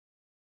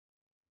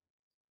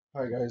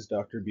Hi guys,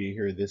 Dr. B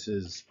here. This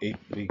is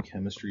 8th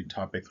Chemistry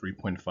Topic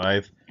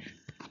 3.5,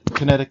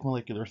 Kinetic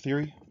Molecular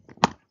Theory.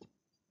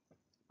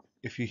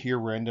 If you hear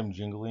random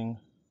jingling,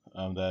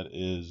 that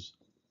is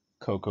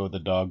Coco the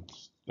dog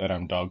that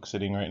I'm dog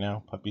sitting right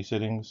now, puppy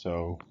sitting.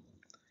 So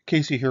in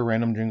case you hear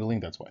random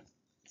jingling, that's why.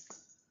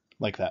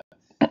 Like that.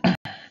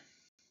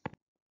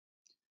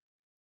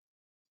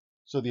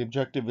 So the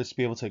objective is to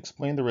be able to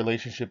explain the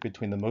relationship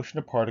between the motion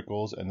of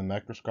particles and the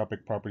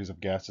macroscopic properties of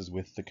gases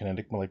with the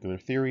kinetic molecular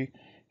theory,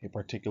 a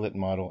particulate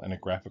model, and a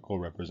graphical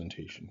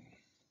representation.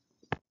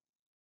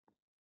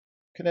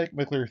 Kinetic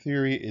molecular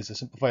theory is a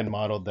simplified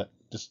model that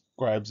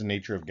describes the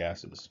nature of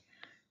gases.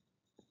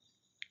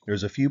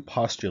 There's a few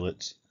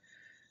postulates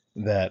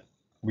that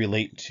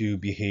relate to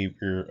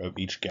behavior of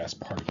each gas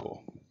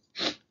particle.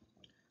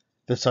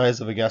 The size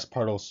of a gas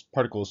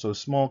particle is so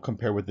small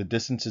compared with the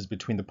distances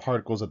between the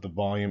particles that the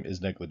volume is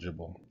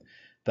negligible.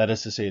 That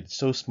is to say, it's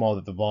so small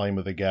that the volume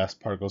of the gas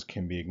particles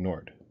can be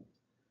ignored.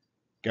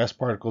 Gas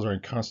particles are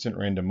in constant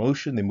random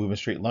motion. They move in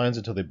straight lines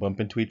until they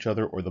bump into each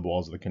other or the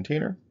walls of the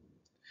container.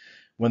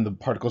 When the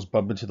particles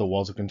bump into the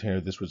walls of the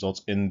container, this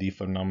results in the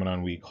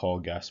phenomenon we call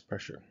gas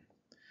pressure.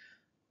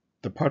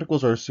 The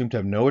particles are assumed to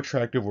have no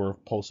attractive or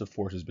repulsive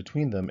forces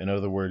between them. In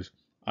other words,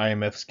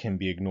 IMFs can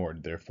be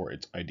ignored, therefore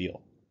it's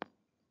ideal.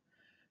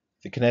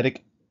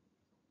 The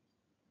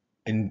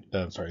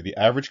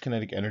average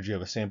kinetic energy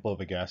of a sample of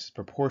a gas is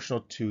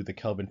proportional to the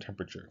Kelvin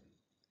temperature.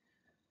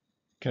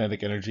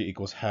 Kinetic energy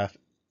equals half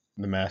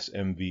the mass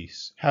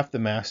mv, half the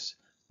mass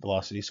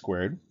velocity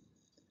squared.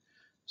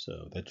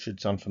 So that should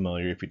sound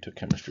familiar if you took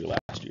chemistry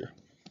last year.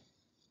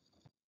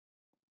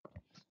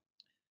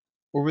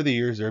 Over the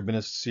years, there have been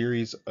a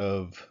series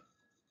of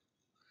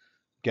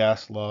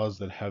gas laws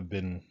that have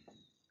been,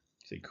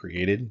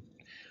 created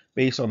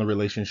based on the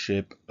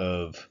relationship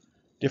of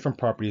different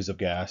properties of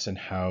gas and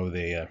how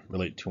they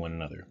relate to one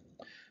another.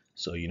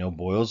 So you know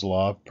Boyle's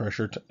law,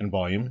 pressure and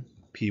volume,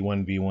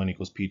 P1V1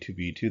 equals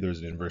P2V2,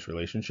 there's an inverse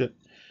relationship.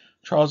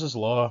 Charles's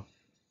law,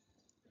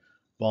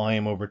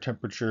 volume over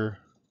temperature,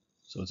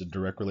 so it's a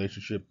direct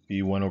relationship,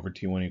 V1 over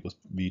T1 equals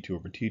V2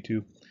 over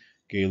T2.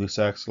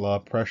 Gay-Lussac's law,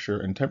 pressure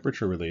and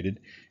temperature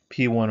related,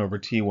 P1 over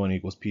T1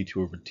 equals P2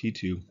 over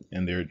T2,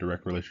 and they're a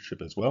direct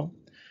relationship as well.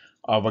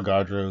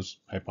 Avogadro's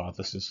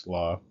hypothesis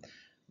law,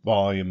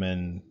 volume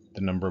and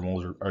the number of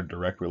moles are a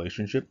direct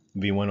relationship.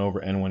 V1 over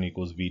N1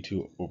 equals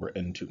V2 over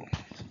N2.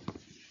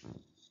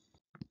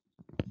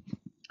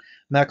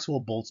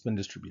 Maxwell-Boltzmann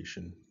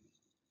distribution.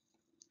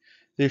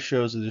 This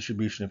shows the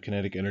distribution of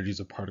kinetic energies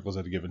of particles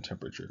at a given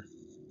temperature.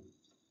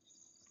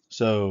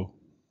 So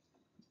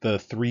the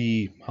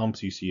three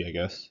humps you see, I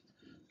guess,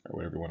 or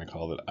whatever you want to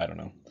call it, I don't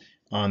know,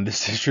 on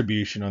this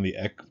distribution on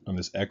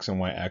this x and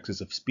y axis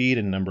of speed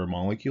and number of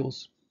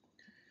molecules.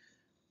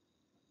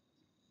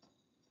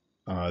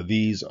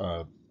 These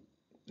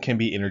can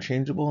be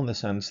interchangeable in the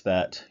sense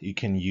that you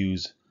can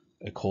use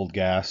a cold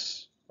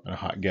gas and a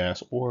hot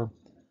gas, or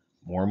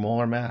more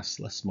molar mass,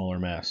 less molar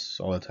mass,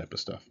 all that type of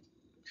stuff.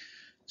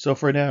 So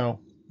for now,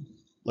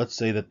 let's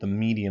say that the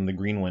medium, the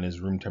green one, is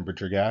room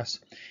temperature gas.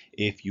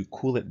 If you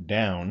cool it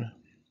down,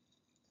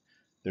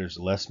 there's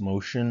less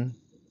motion,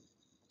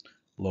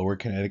 lower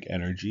kinetic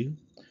energy,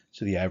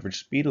 so the average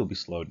speed will be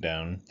slowed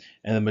down,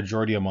 and the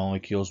majority of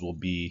molecules will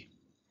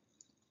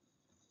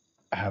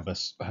have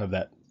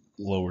that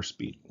lower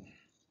speed.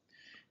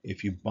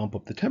 If you bump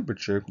up the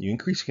temperature, you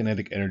increase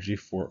kinetic energy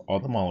for all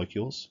the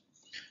molecules,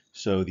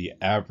 so the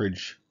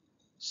average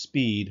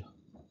speed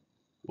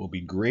will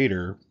be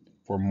greater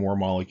for more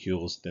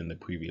molecules than the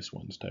previous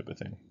ones, type of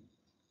thing.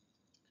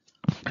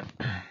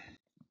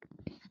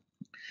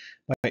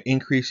 By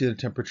increasing the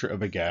temperature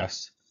of a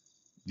gas,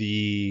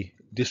 the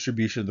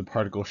distribution of the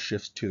particle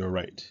shifts to the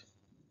right.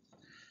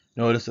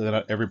 Notice that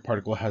not every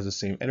particle has the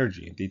same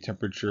energy. The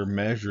temperature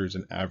measures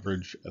an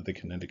average of the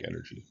kinetic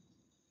energy.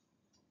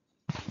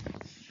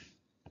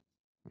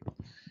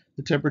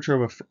 The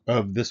temperature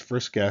of this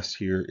first gas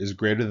here is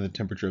greater than the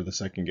temperature of the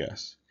second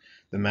gas.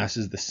 The mass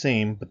is the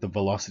same, but the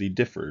velocity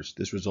differs.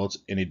 This results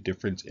in a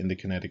difference in the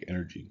kinetic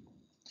energy.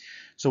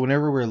 So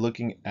whenever we're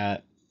looking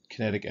at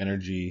kinetic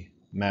energy,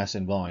 mass,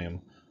 and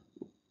volume,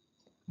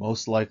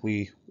 most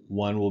likely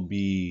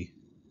the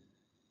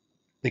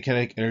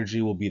kinetic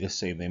energy will be the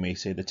same. They may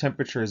say the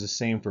temperature is the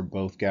same for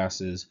both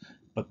gases,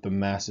 but the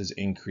mass is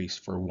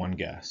increased for one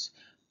gas.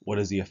 What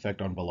is the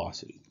effect on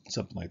velocity?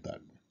 Something like that.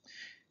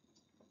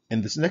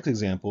 In this next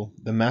example,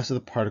 the mass of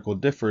the particle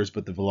differs,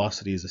 but the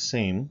velocity is the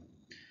same.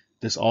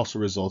 This also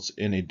results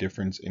in a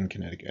difference in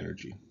kinetic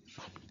energy.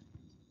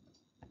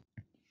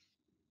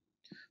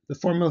 The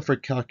formula for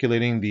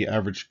calculating the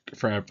average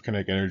for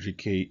kinetic energy,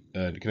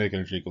 kinetic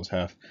energy equals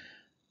half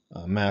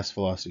mass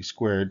velocity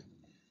squared.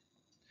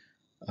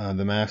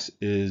 The mass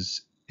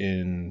is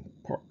in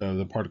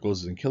the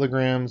particles is in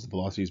kilograms, the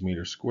velocity is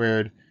meters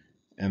squared,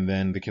 and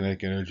then the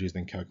kinetic energy is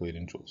then calculated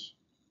in joules.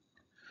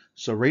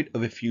 So rate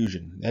of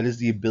effusion, that is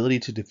the ability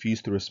to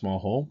diffuse through a small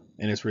hole,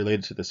 and it's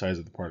related to the size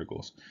of the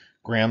particles.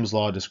 Graham's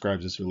law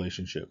describes this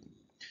relationship.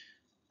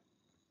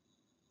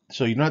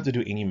 So you don't have to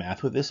do any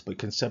math with this, but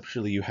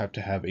conceptually you have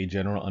to have a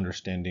general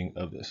understanding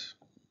of this.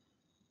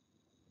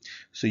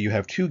 So you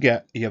have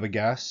you have a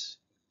gas,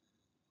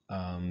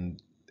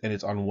 and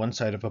it's on one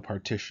side of a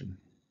partition.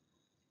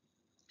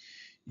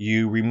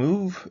 You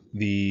remove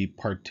the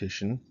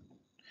partition,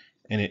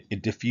 and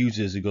it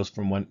diffuses. It goes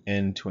from one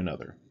end to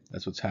another.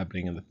 That's what's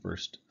happening in the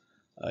first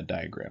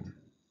diagram.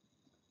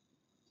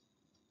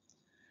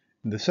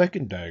 In the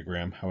second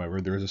diagram,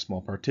 however, there is a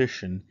small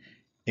partition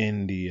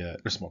in the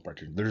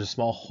There's a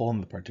small hole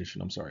in the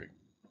partition. I'm sorry.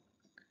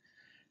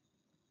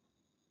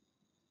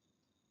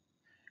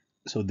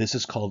 So this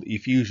is called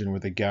effusion, where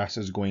the gas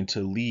is going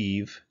to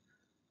leave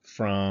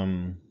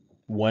from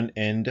one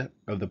end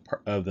of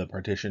the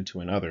partition to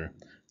another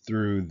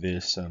through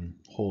this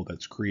hole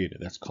that's created.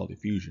 That's called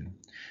effusion.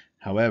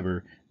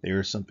 However,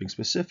 there is something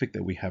specific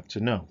that we have to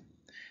know,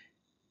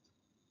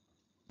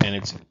 and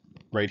it's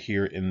right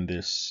here in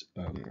this.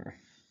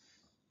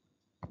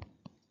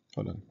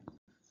 Hold on.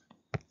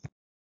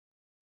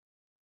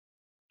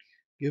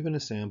 Given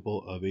a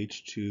sample of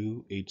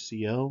H2,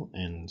 HCl,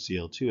 and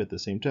Cl2 at the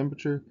same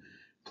temperature,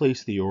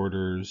 place the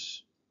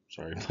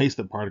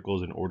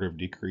particles in order of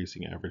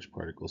decreasing average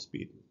particle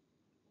speed.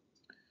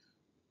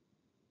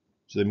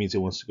 So that means it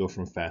wants to go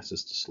from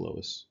fastest to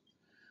slowest.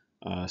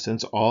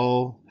 Since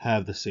all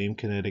have the same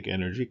kinetic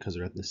energy because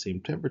they're at the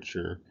same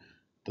temperature,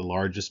 the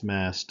largest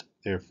mass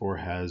therefore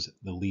has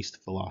the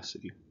least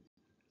velocity.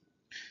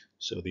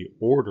 So the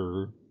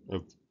order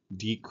of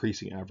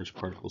decreasing average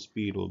particle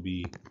speed will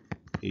be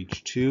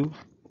H2,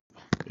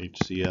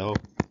 HCl,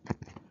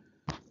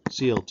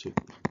 Cl2.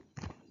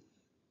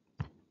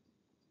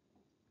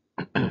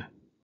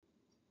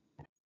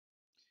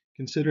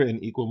 Consider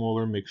an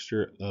equimolar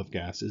mixture of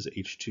gases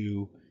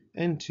H2,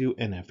 N2,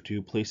 and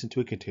F2 placed into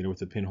a container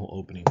with a pinhole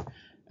opening.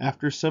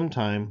 After some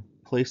time,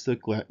 place the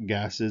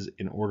gases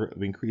in order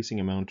of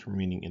increasing amount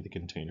remaining in the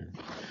container.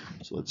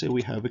 So let's say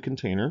we have a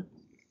container.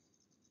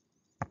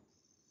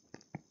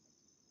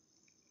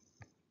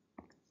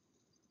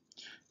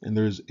 And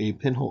there's a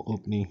pinhole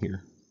opening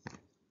here.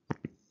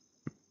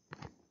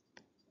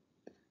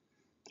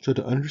 So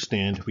to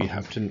understand, we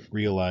have to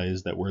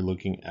realize that we're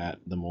looking at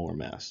the molar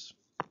mass.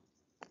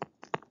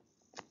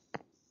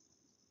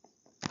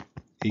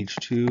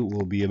 H2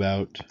 will be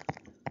about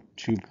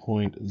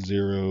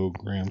 2.0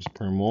 grams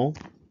per mole.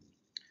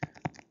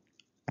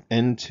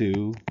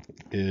 N2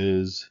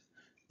 is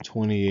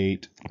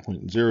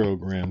 28.0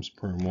 grams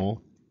per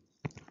mole.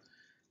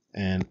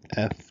 And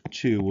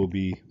F2 will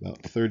be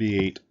about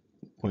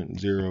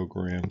 38.0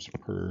 grams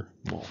per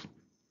mole.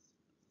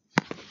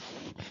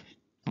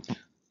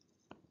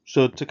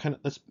 So to kind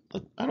of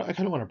I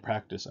kind of want to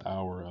practice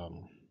our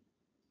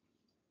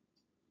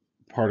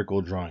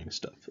particle drawing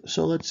stuff.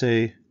 So let's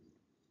say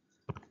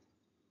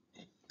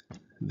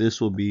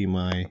this will be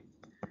my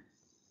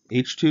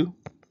H2.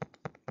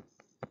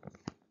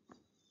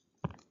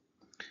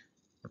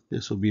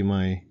 This will be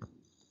my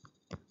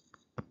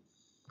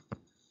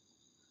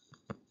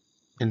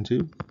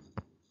N2.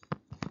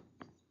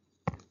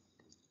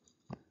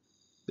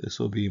 This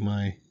will be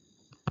my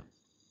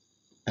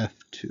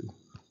F2.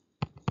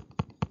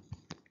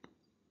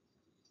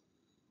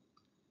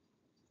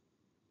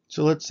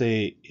 So let's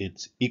say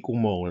it's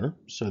equimolar,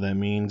 so that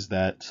means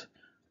that,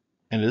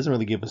 and it doesn't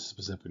really give us a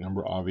specific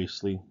number,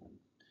 obviously.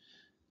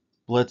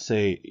 Let's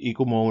say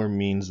equimolar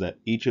means that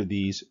each of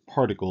these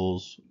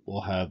particles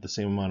will have the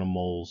same amount of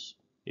moles,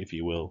 if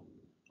you will,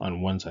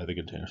 on one side of the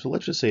container. So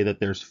let's just say that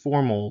there's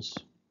 4 moles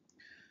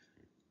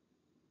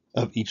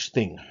of each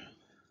thing.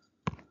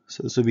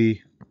 So this will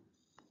be,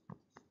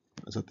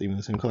 that's not even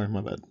the same color, my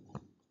bad.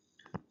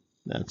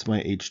 That's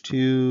my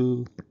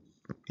H2,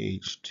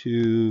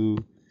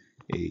 H2,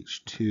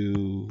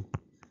 H2,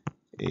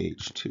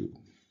 H2.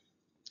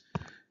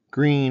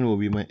 Green will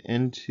be my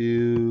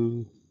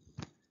N2,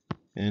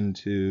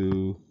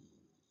 N2,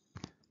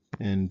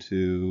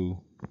 N2,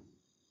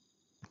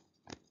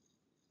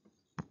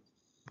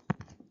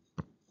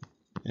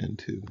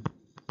 N2.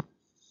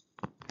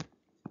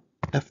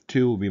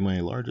 F2 will be my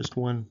largest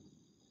one.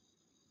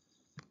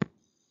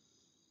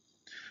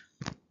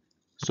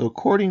 So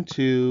according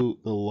to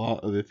the law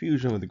of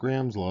effusion with the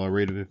Graham's law,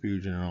 rate of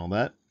effusion and all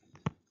that,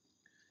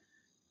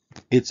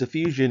 its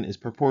effusion is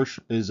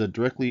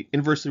directly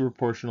inversely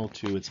proportional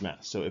to its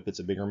mass. So if it's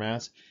a bigger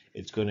mass,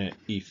 it's going to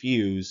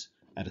effuse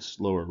at a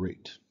slower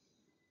rate.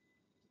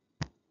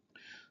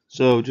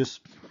 So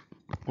just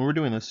when we're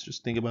doing this,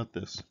 just think about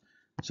this.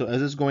 So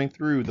as it's going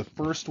through, the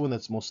first one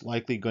that's most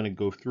likely going to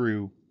go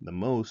through the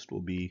most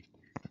will be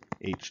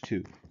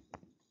H2,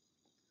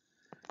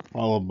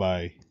 followed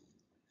by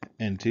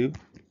N2,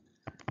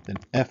 then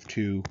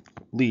F2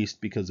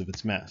 least because of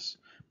its mass.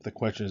 But the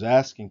question is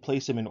asking,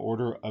 place them in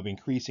order of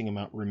increasing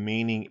amount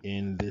remaining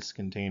in this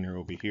container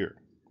over here.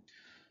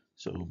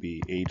 So it will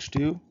be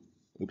H2,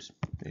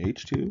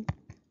 H2,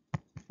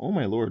 oh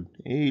my lord,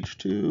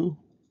 H2,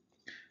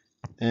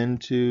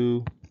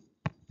 N2,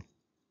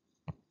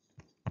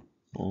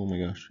 oh my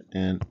gosh,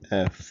 and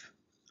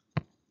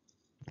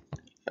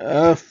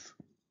F2.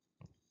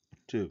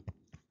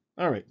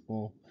 All right,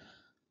 well,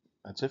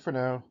 That's it for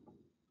now.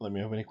 Let me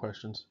know if any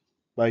questions.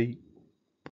 Bye.